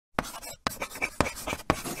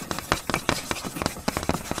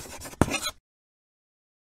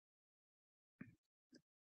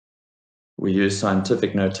we use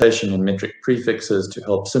scientific notation and metric prefixes to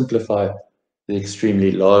help simplify the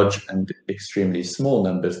extremely large and extremely small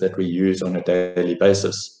numbers that we use on a daily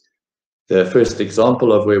basis. The first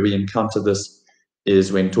example of where we encounter this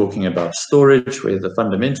is when talking about storage, where the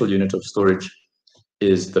fundamental unit of storage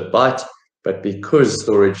is the byte, but because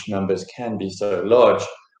storage numbers can be so large,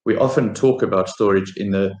 we often talk about storage in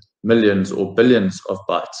the millions or billions of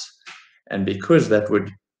bytes. And because that would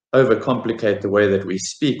overcomplicate the way that we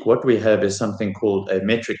speak, what we have is something called a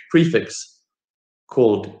metric prefix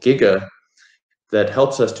called giga that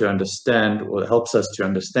helps us to understand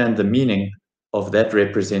the meaning of that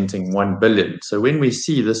representing 1 billion. So when we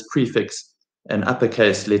see this prefix, an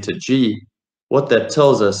uppercase letter G, what that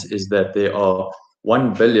tells us is that there are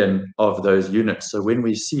 1 billion of those units. So when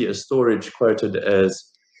we see a storage quoted as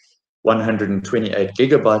 128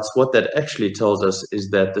 gigabytes, what that actually tells us is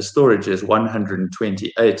that the storage is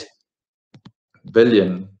 128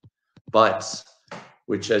 billion bytes,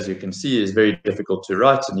 which, as you can see, is very difficult to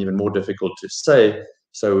write and even more difficult to say.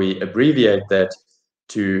 So we abbreviate that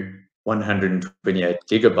to 128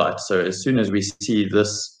 gigabytes. So as soon as we see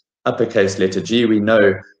this uppercase letter G, we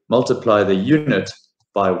know multiply the unit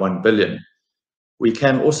by 1 billion. We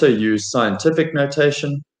can also use scientific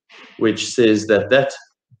notation, which says that that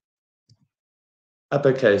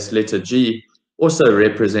uppercase letter G also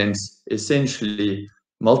represents essentially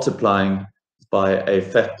multiplying by a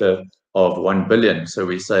factor of 1 billion. So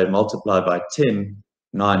we say multiply by 10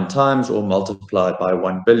 9 times or multiply by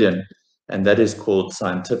 1 billion, and that is called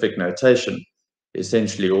scientific notation.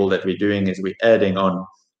 Essentially, all that we're doing is we're adding on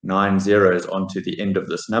 9 zeros onto the end of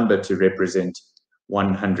this number to represent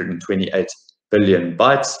 128 billion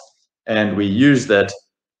bytes, and we use that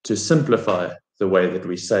to simplify the way that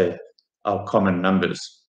we say our common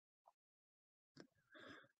numbers.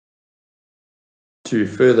 Two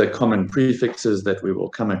further common prefixes that we will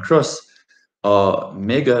come across are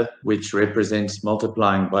mega, which represents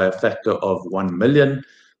multiplying by a factor of 1 million.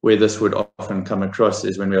 Where this would often come across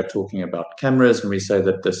is when we are talking about cameras, and we say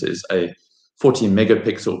that this is a 40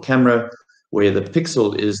 megapixel camera, where the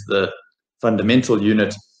pixel is the fundamental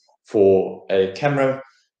unit for a camera.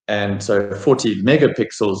 And so 40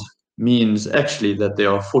 megapixels means actually that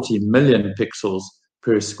there are 40 million pixels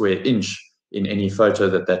per square inch in any photo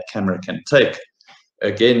that that camera can take.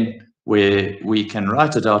 Again, where we can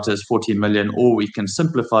write it out as 40 million, or we can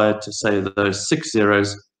simplify it to say that those 6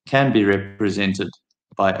 zeros can be represented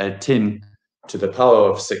by a 10 to the power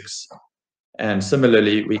of 6. And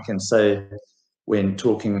similarly, we can say when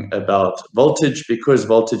talking about voltage, because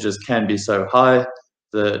voltages can be so high,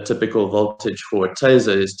 the typical voltage for a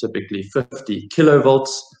taser is typically 50 kilovolts,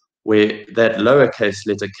 where that lowercase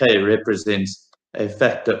letter k represents a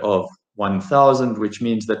factor of 1,000, which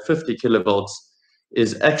means that 50 kilovolts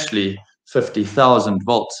is actually 50,000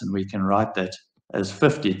 volts, and we can write that as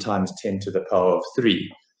 50 times 10 to the power of 3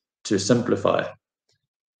 to simplify.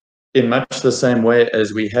 In much the same way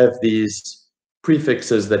as we have these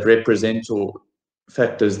prefixes that represent or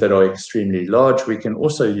factors that are extremely large, we can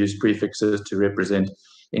also use prefixes to represent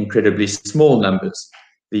incredibly small numbers.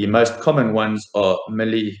 The most common ones are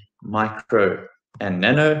milli, micro, and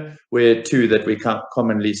nano, where two that we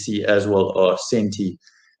commonly see as well are centi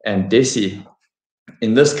and deci.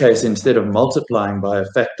 In this case, instead of multiplying by a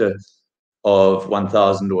factor of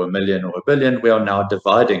 1,000 or a million or a billion, we are now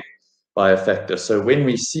dividing by a factor. So when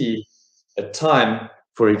we see a time,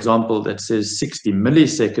 for example, that says 60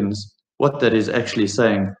 milliseconds, what that is actually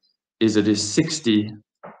saying is it is 60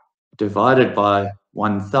 divided by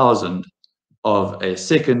 1,000 of a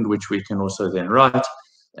second, which we can also then write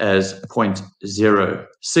as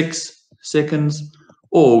 0.06 seconds,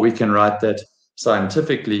 or we can write that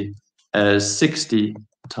scientifically as 60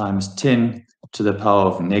 times 10 to the power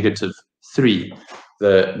of -3.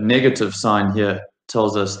 The negative sign here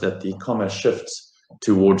tells us that the comma shifts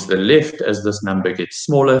towards the left as this number gets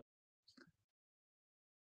smaller.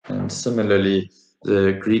 And similarly,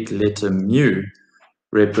 the Greek letter mu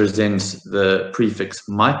represents the prefix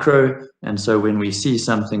micro. And so when we see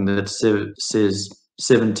something that says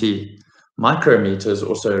 70 micrometers,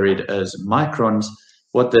 also read as microns,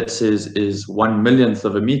 what that says is 1 millionth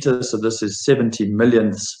of a meter. So this is 70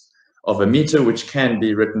 millionths of a meter, which can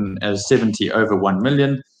be written as 70 over 1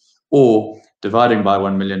 million, or dividing by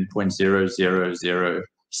 1 million,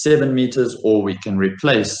 0.0007 meters, or we can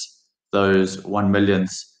replace those 1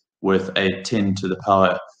 millionths with a 10 to the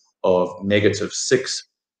power of -6.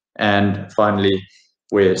 And finally,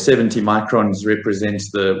 where 70 microns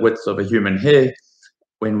represents the width of a human hair,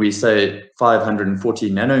 when we say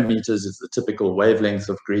 540 nanometers is the typical wavelength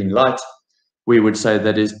of green light, we would say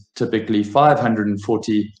that is typically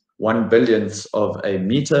 540 1 billionths of a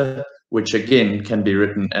meter, which again can be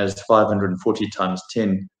written as 540 times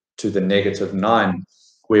 10 to the negative 9,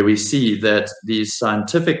 where we see that these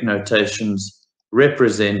scientific notations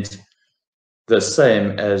represent the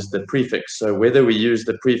same as the prefix. So whether we use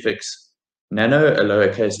the prefix nano, a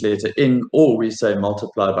lowercase letter n, or we say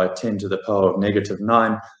multiply by 10 to the power of negative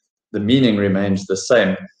 9, the meaning remains the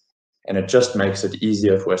same. And it just makes it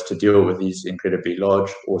easier for us to deal with these incredibly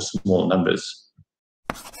large or small numbers.